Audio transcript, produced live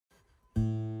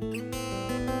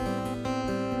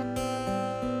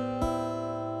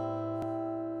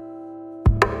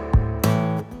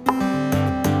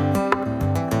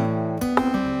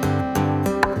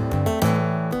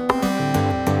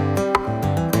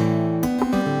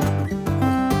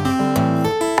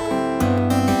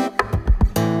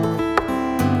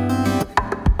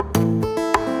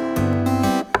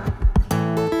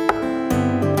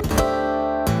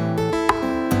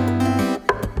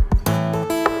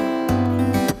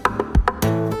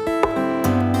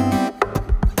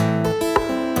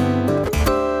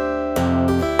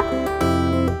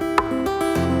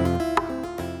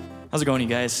How's it going, you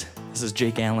guys? This is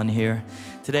Jake Allen here.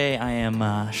 Today I am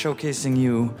showcasing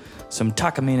you some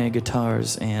Takamine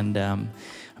guitars, and I'm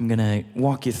gonna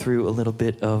walk you through a little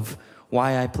bit of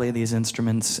why I play these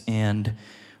instruments and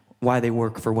why they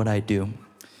work for what I do.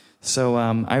 So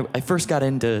I first got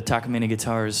into Takamine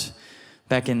guitars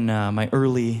back in my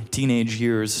early teenage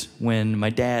years when my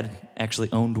dad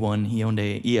actually owned one. He owned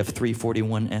a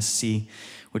EF341SC,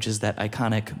 which is that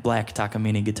iconic black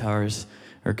Takamine guitar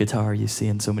you see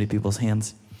in so many people's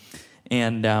hands.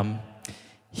 And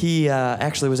he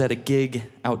actually was at a gig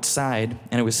outside,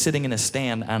 and it was sitting in a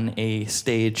stand on a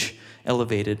stage,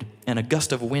 elevated, and a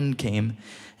gust of wind came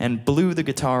and blew the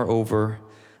guitar over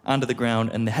onto the ground,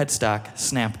 and the headstock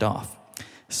snapped off.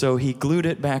 So he glued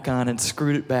it back on and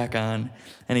screwed it back on,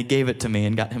 and he gave it to me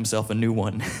and got himself a new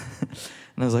one.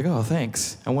 And I was like, oh,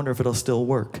 thanks. I wonder if it'll still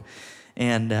work.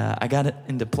 And I got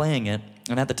into playing it,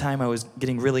 and at the time I was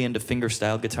getting really into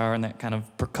fingerstyle guitar and that kind of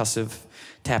percussive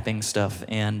tapping stuff,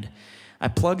 and I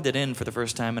plugged it in for the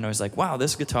first time, and I was like, wow,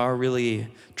 this guitar really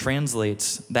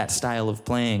translates that style of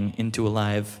playing into a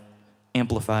live,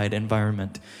 amplified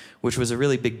environment, which was a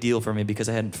really big deal for me because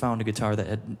I hadn't found a guitar that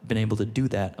had been able to do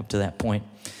that up to that point.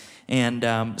 And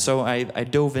so I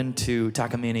dove into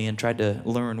Takamine and tried to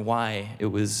learn why it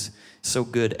was so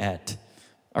good at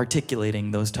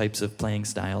articulating those types of playing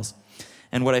styles.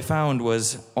 And what I found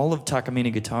was all of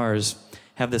Takamine guitars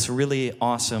have this really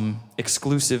awesome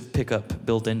exclusive pickup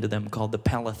built into them called the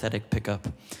palathetic pickup.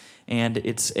 And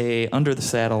it's a under the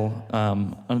saddle,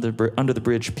 under the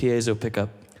bridge piezo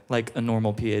pickup, like a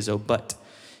normal piezo, but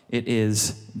it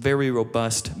is very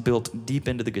robust, built deep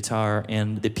into the guitar,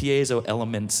 and the piezo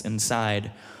elements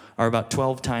inside are about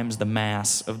 12 times the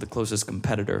mass of the closest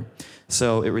competitor.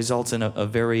 So it results in a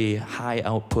very high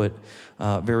output,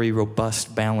 very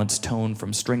robust, balanced tone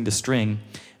from string to string.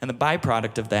 And the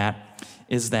byproduct of that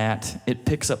is that it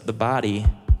picks up the body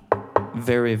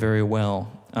very, very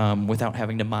well without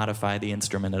having to modify the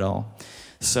instrument at all.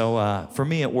 So for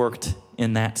me, it worked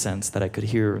in that sense, that I could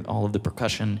hear all of the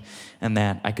percussion and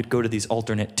that I could go to these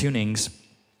alternate tunings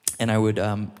and I would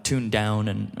tune down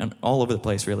and all over the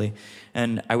place, really.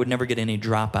 And I would never get any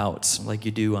dropouts like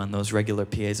you do on those regular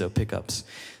piezo pickups.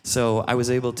 So I was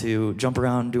able to jump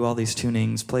around, do all these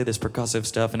tunings, play this percussive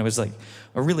stuff, and it was like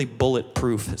a really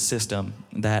bulletproof system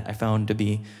that I found to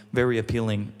be very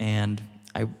appealing, and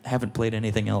I haven't played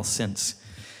anything else since.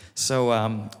 So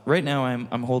right now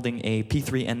I'm holding a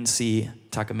P3NC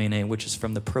Takamine, which is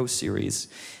from the Pro Series,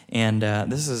 and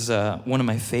this is one of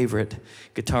my favorite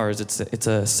guitars. It's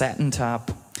a satin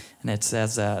top, and it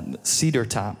has a cedar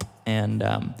top, and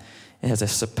it has a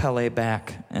sapele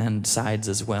back and sides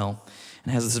as well,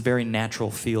 and it has this very natural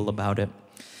feel about it.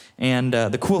 And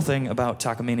the cool thing about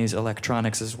Takamine's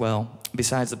electronics as well,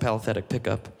 besides the palathetic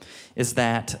pickup, is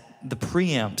that the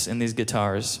preamps in these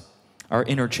guitars are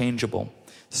interchangeable.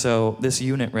 So this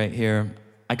unit right here,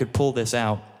 I could pull this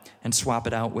out and swap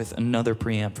it out with another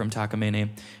preamp from Takamine.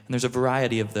 And there's a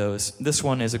variety of those. This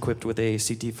one is equipped with a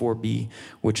CT4B,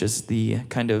 which is the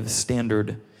kind of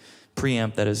standard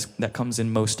preamp that comes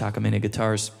in most Takamine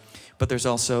guitars. But there's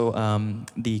also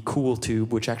the Cool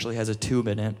Tube, which actually has a tube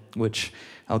in it, which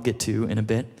I'll get to in a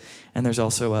bit. And there's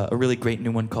also a really great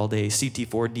new one called a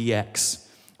CT4DX,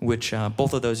 which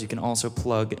both of those you can also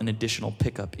plug an additional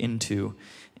pickup into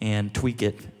and tweak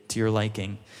it to your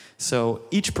liking. So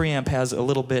each preamp has a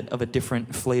little bit of a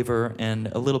different flavor and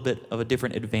a little bit of a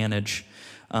different advantage,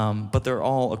 but they're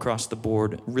all across the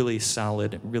board really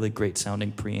solid, really great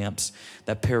sounding preamps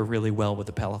that pair really well with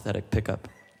the palathetic pickup.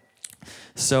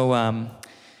 So I'm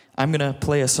gonna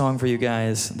play a song for you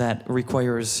guys that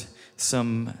requires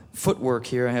some footwork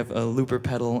here. I have a looper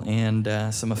pedal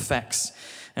and some effects.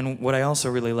 And what I also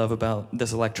really love about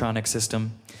this electronic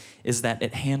system is that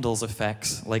it handles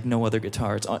effects like no other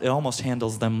guitar. It almost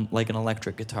handles them like an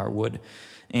electric guitar would.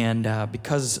 And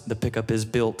because the pickup is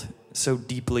built so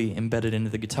deeply embedded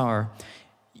into the guitar,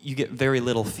 you get very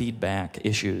little feedback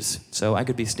issues. So I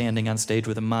could be standing on stage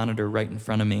with a monitor right in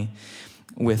front of me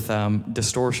with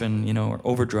distortion, you know, or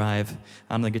overdrive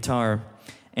on the guitar,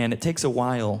 and it takes a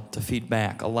while to feed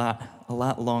back, a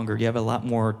lot longer. You have a lot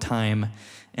more time,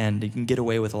 and you can get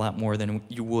away with a lot more than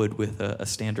you would with a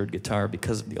standard guitar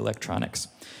because of the electronics.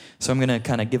 So I'm gonna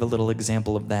kind of give a little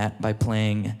example of that by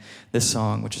playing this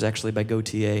song, which is actually by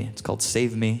Gautier. It's called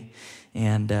Save Me,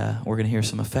 and we're gonna hear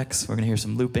some effects, we're gonna hear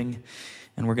some looping,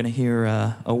 and we're gonna hear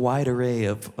a wide array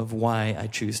of why I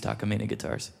choose Takamine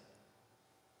guitars.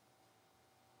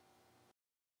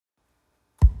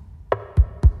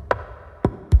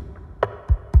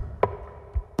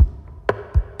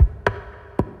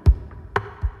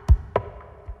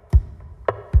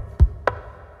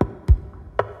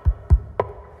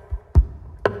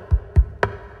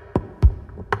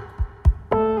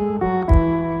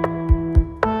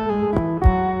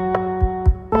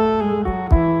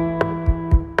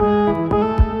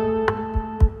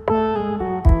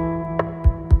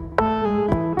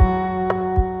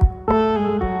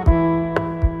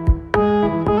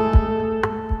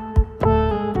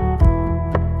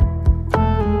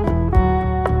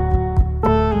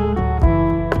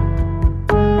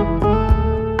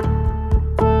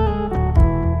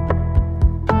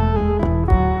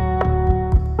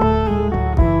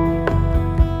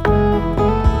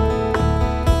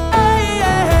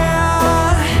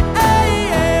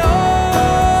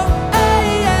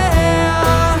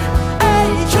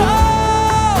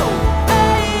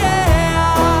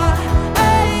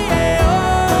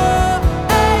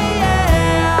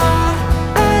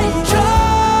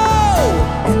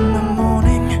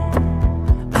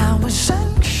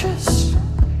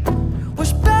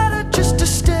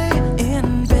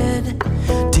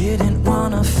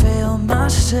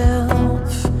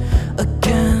 myself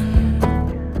again,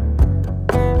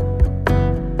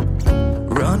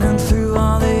 running through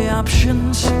all the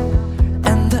options,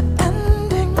 and the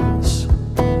endings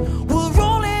were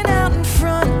rolling out in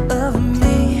front of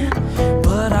me,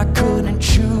 but I couldn't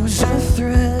choose a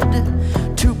thread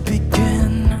to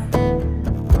begin.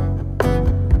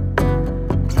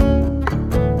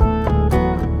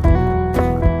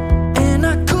 And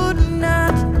I could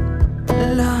not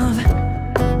love,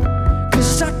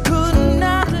 'cause I could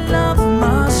not love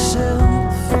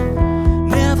myself.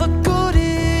 Never good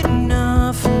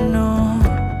enough, no.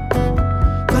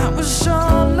 That was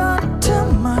all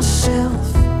unto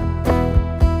myself,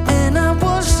 and I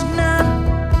was not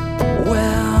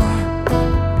well,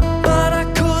 but I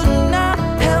could not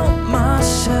help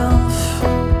myself.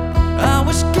 I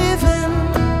was giving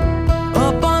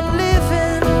up on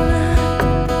living.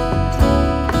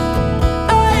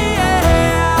 Oh yeah,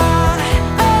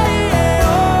 oh yeah,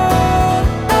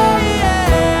 oh yeah,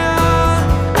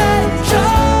 hey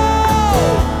Joe,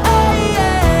 oh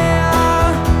yeah,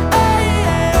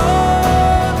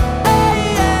 oh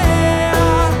yeah,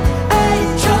 hey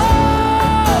Joe.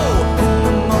 In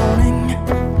the morning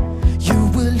you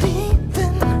were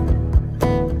leaving,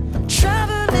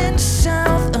 traveling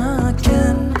south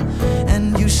again, and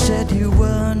you said you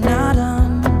were not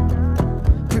unprepared.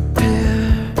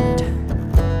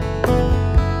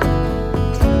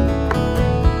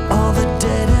 All the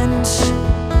dead ends,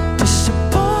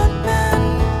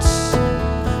 disappointments,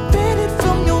 faded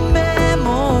from your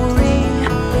memory,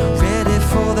 ready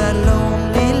for that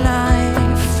lonely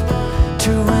life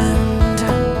to end.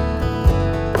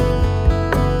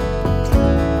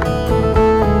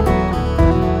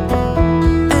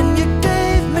 And you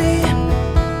gave me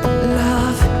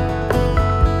love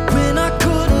when I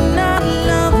could not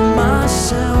love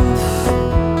myself,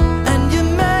 and you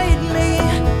made me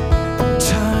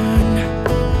turn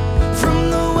from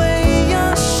the way I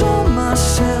saw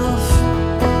myself.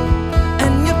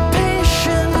 And your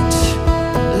patient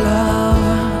love,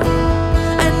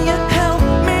 and you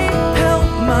helped me help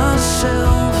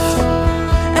myself,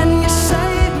 and you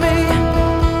saved me,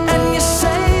 and you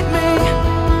saved me,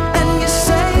 and you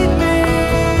saved me.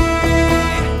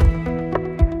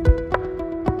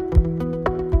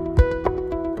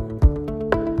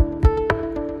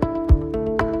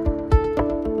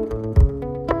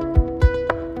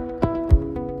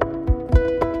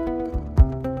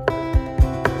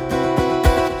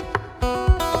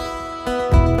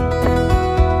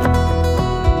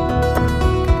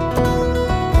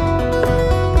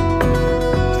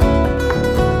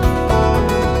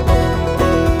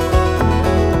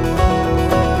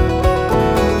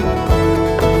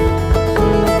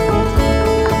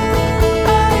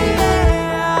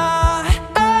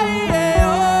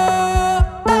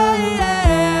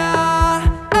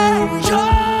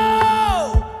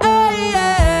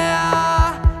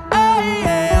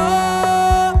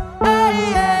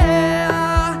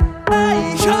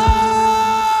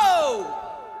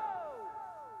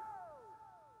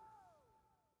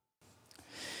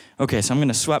 Okay, so I'm going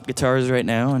to swap guitars right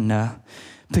now and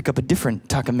pick up a different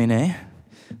Takamine,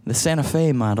 the Santa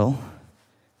Fe model,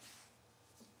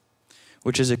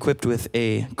 which is equipped with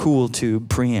a cool tube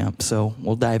preamp, so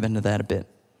we'll dive into that a bit.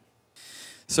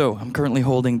 So I'm currently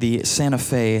holding the Santa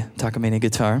Fe Takamine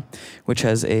guitar, which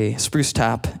has a spruce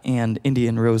top and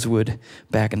Indian rosewood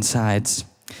back and sides.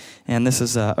 And this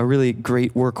is a really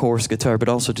great workhorse guitar, but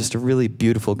also just a really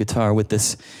beautiful guitar with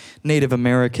this Native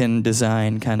American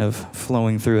design kind of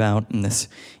flowing throughout, and this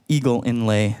eagle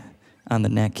inlay on the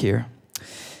neck here.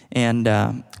 And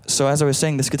so as I was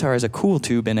saying, this guitar has a cool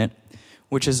tube in it,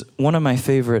 which is one of my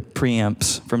favorite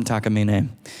preamps from Takamine.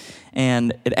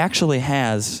 And it actually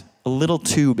has a little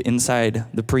tube inside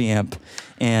the preamp,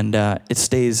 and it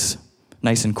stays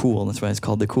nice and cool. That's why it's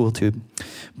called the cool tube.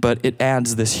 But it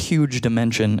adds this huge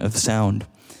dimension of sound.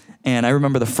 And I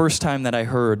remember the first time that I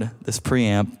heard this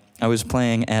preamp, I was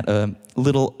playing at a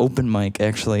little open mic,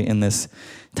 actually, in this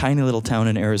tiny little town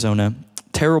in Arizona.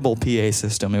 Terrible PA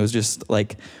system. It was just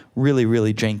like really,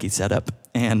 really janky setup.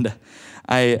 And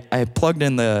I plugged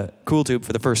in the cool tube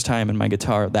for the first time in my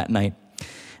guitar that night.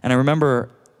 And I remember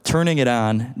turning it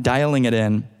on, dialing it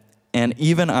in, and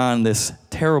even on this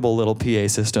terrible little PA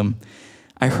system,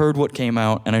 I heard what came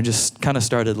out, and I just kind of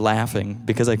started laughing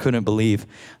because I couldn't believe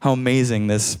how amazing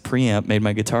this preamp made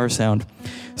my guitar sound.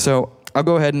 So I'll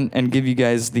go ahead and give you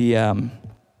guys the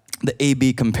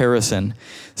A-B comparison.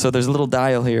 So there's a little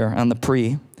dial here on the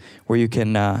pre where you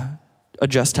can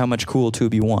adjust how much cool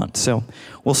tube you want. So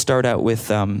we'll start out with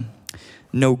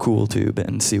no cool tube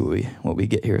and see what we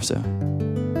get here. So.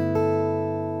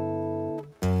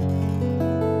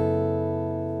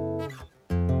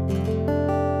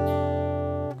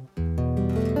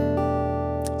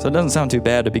 So it doesn't sound too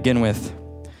bad to begin with.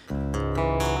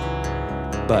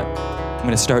 But I'm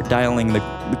going to start dialing the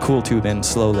cool tube in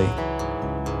slowly.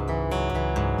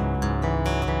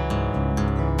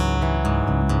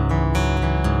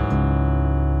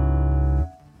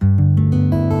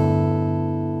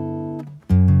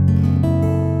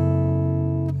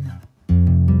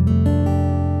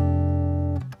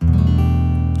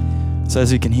 So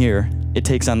as you can hear, it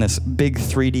takes on this big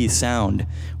 3D sound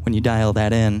when you dial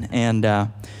that in. And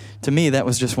to me, that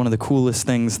was just one of the coolest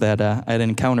things that I'd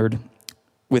encountered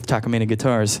with Takamine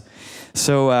guitars.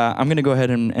 So I'm going to go ahead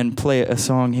and play a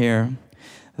song here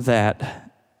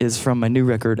that is from my new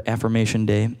record, Affirmation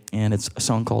Day, and it's a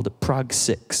song called Prog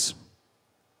 6.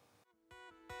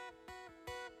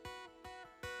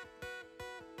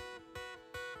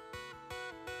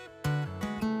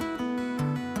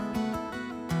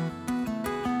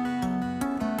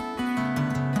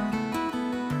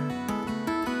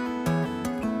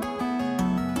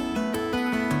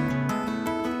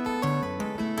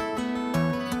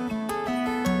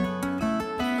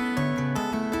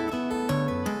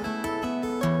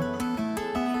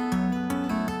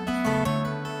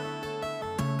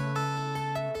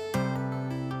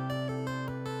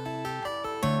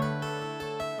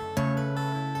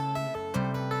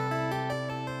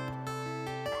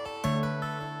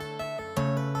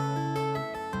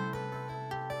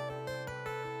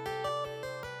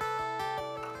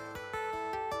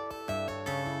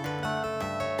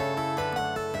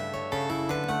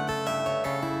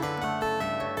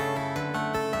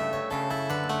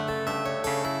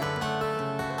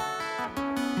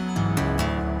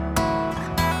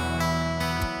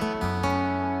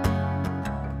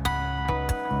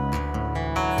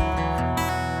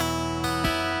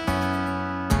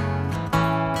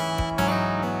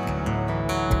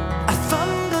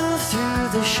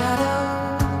 The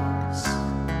shadows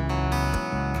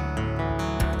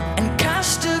and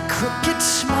cast a crooked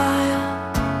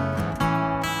smile.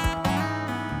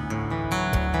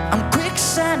 I'm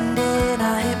quicksanded,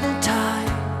 I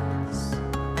hypnotize.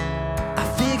 I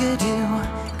figured you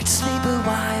could sleep a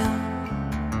while,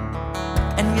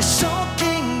 and you're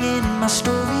soaking in my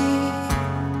story,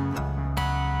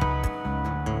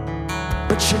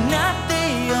 but you're not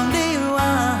the only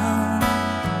one.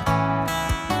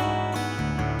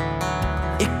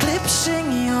 Eclipsing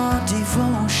your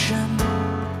devotion,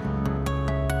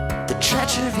 the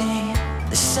treachery,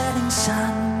 the setting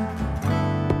sun.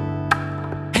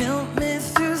 Help me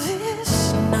through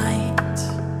this night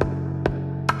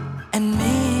and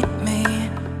meet me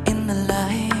in the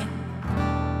light.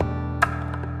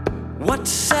 What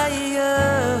say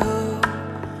you?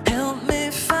 Help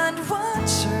me find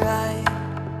what's right,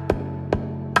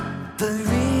 the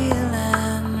real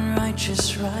and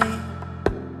righteous right.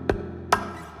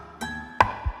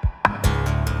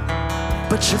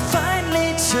 But you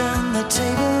finally turn the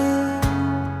tables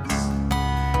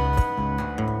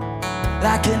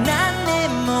like an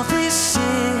animal thesis,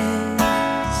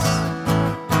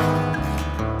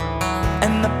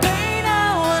 and the pain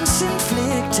I once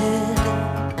inflicted,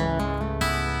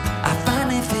 I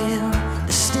finally feel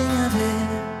the sting of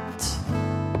it.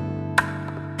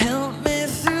 Help me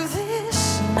through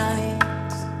this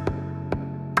night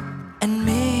and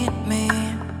meet me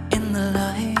in the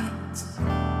light.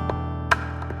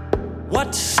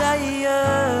 What say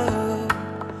you?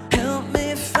 Help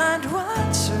me find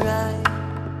what's right,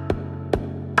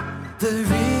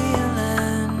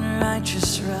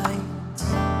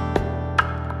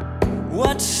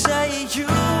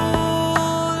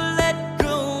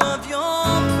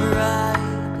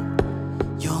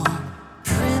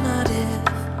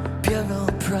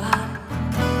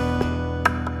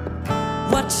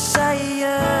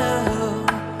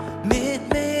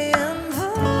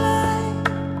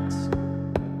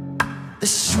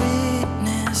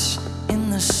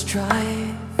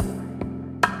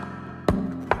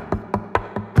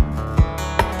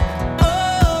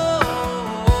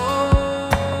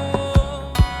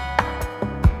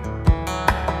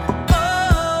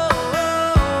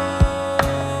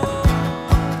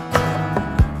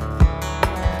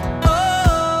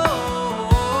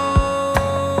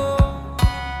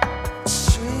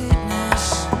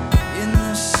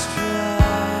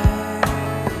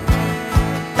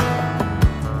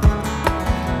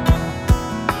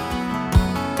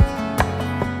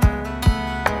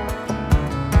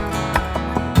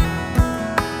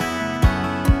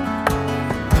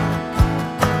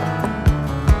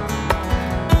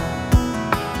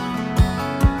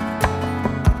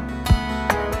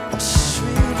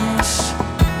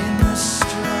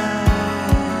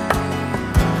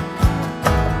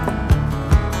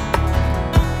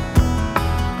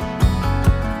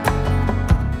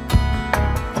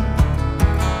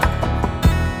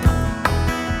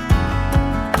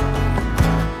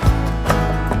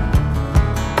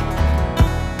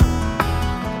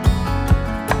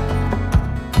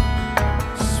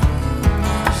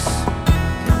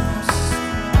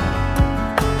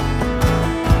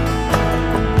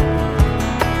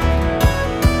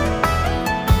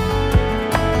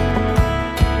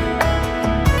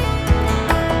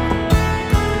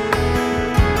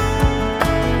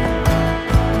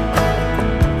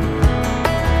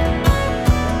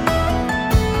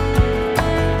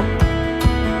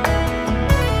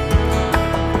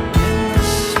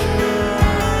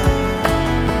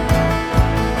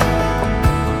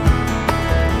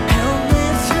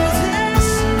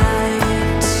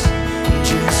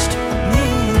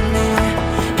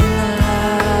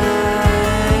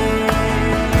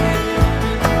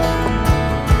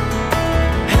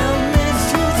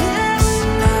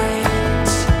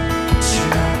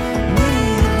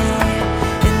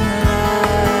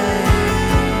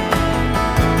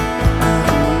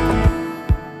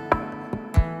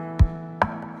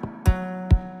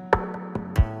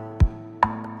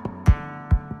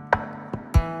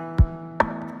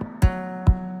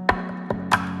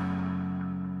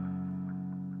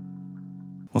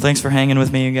 Well, thanks for hanging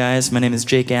with me, you guys. My name is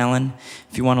Jake Allen.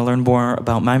 If you want to learn more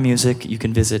about my music, you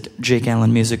can visit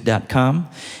jakeallenmusic.com.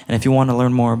 And if you want to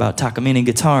learn more about Takamine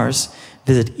guitars,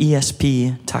 visit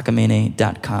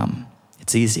esptakamine.com.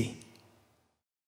 It's easy.